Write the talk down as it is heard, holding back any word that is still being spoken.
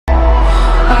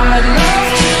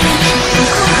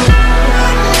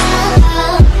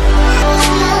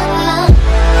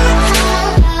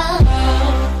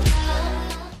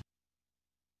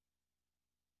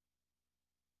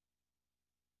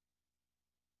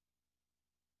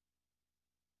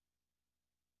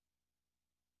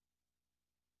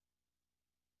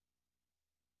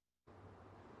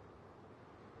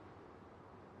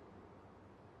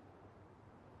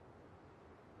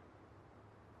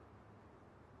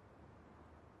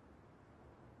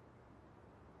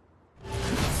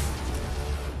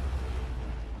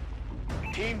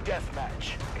Team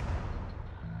deathmatch.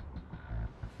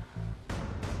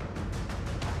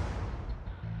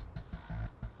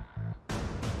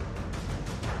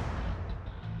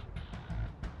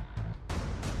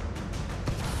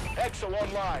 Exo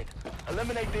online.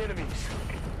 Eliminate the enemies.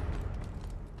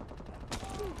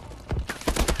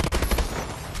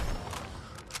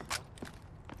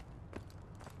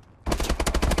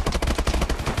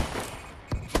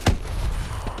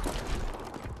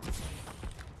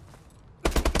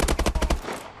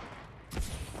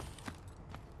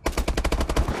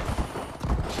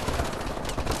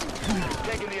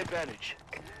 Taking the advantage.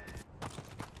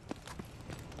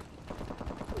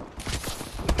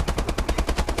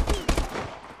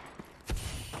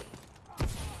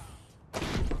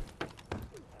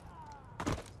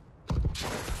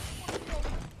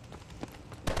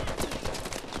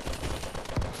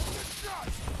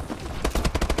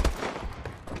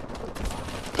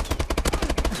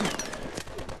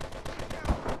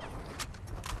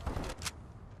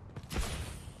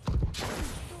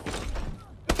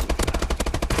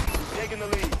 Taking the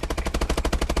lead.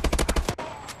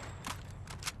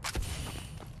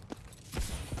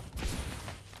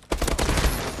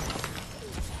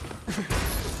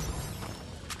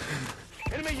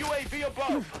 Enemy UAV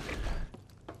above.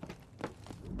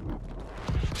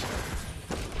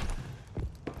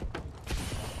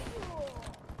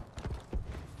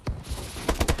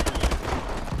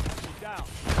 Down.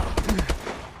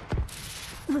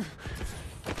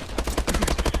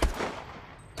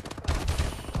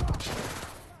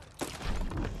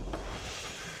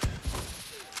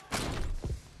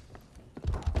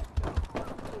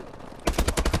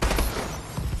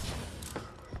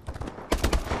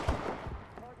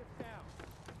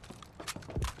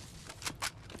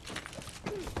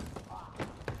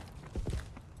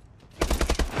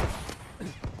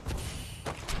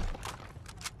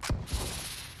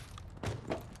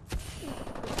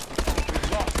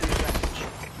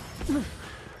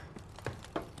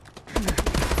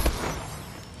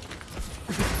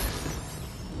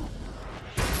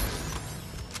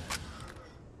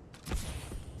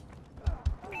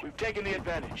 We've taken the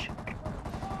advantage.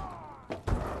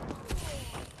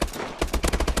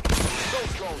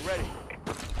 Ghost drone ready.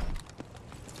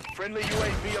 Friendly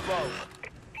UAV above.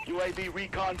 UAV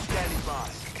recon standing by.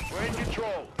 We're in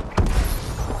control.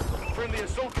 Friendly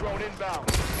assault drone inbound.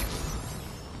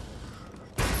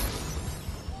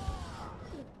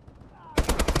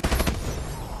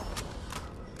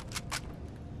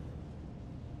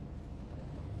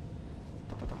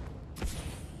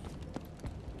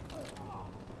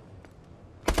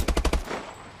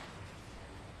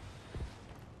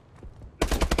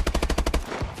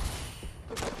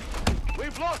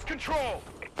 We've lost control.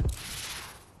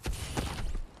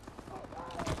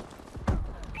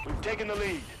 We've taken the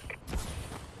lead.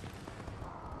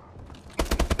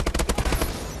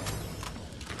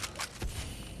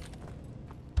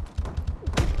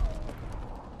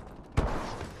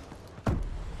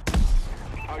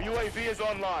 Our UAV is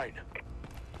online.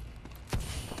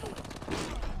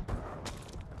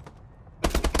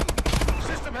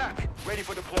 System hack, ready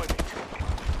for deployment.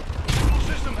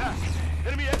 System hack.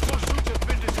 Enemy exosuits have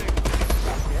been disabled.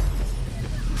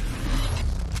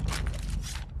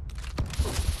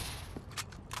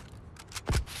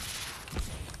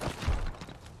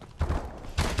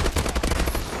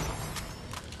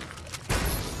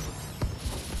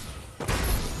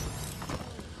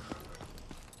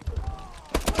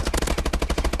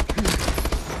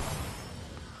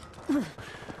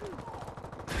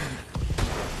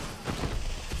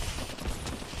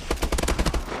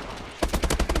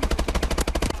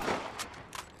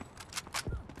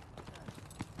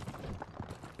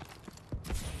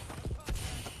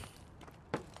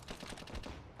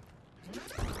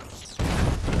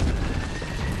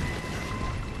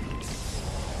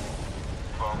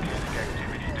 Volcanic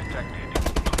activity detected.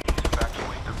 Please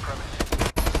evacuate the premises.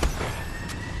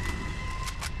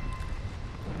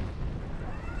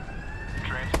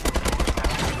 Transport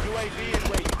now. UAV in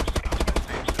wait.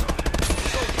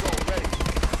 Assault drone ready.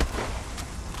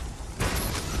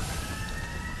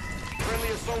 Friendly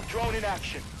assault drone in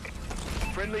action.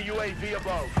 Friendly UAV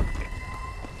above.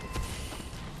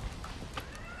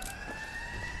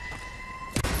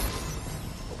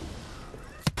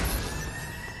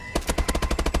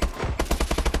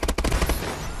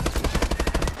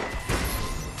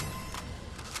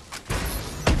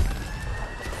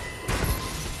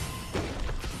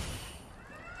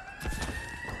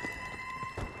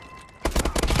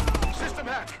 System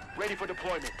hack, ready for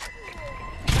deployment.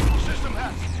 System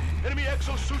hack. Enemy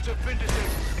exosuits have been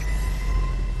disabled.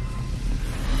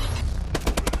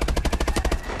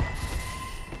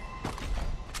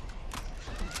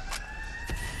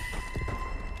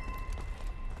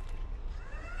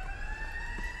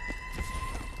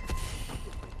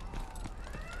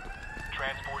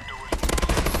 Transport doors will be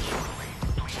open shortly.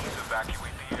 Please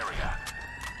evacuate the area.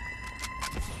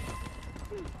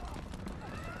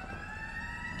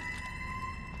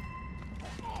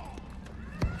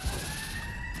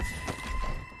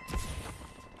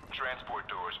 Transport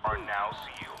doors are now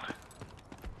sealed.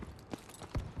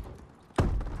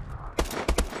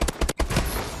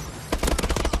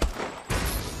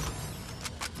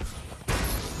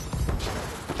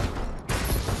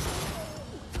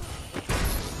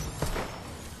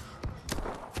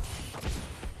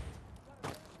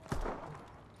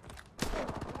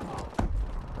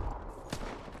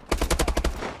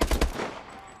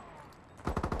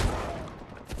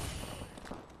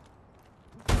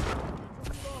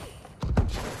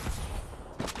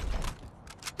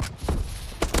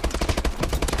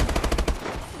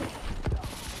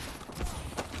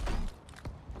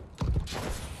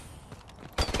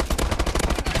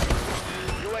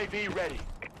 UAV ready.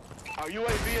 Our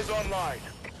UAV is online.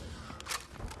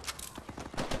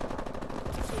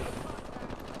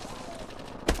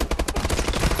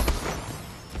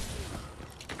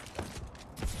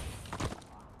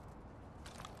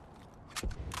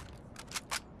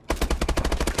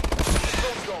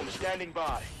 Assault drone standing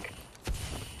by.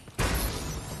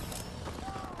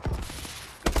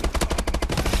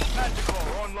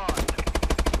 Manticore online.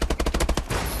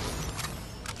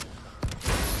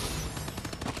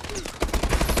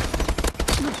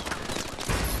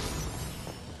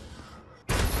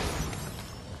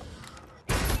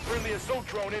 Friendly assault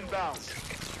drone inbound.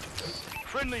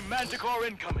 Friendly Manticore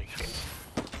incoming.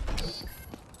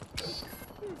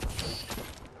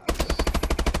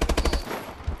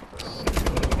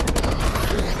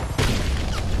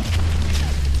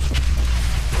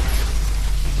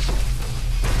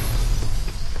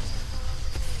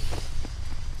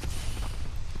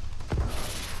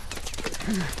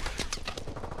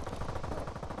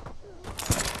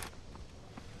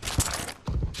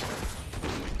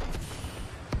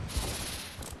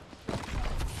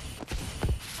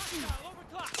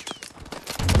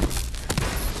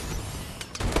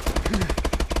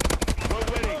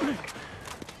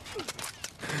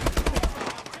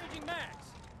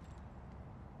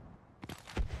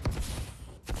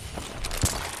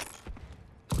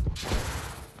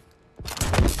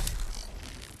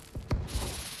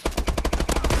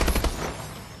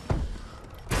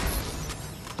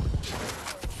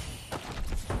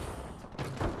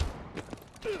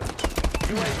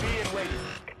 UAV in waiting.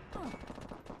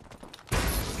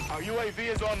 Our UAV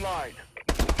is online.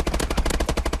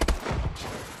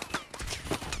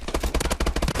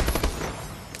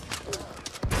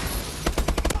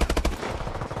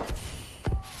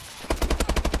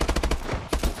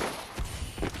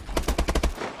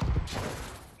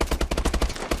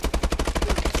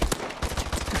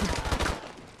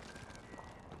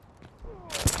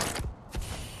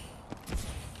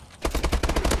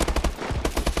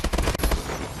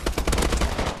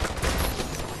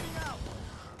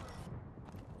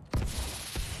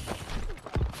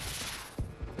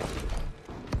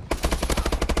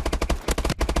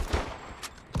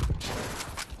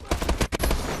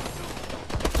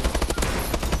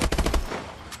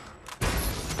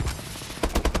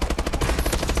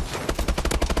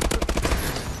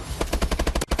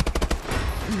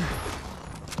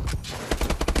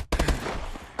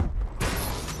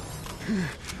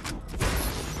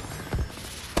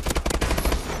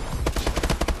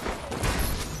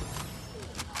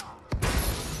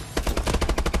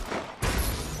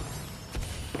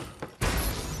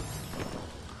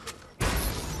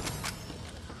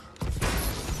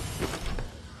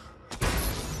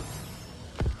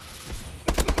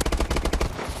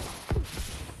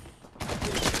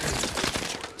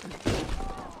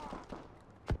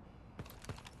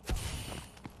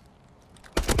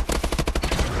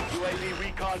 UAV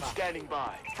recon standing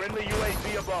by. Friendly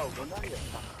UAV above.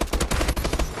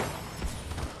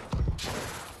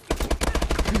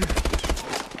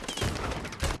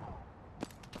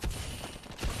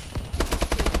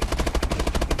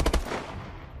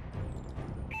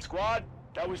 Squad,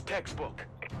 that was textbook.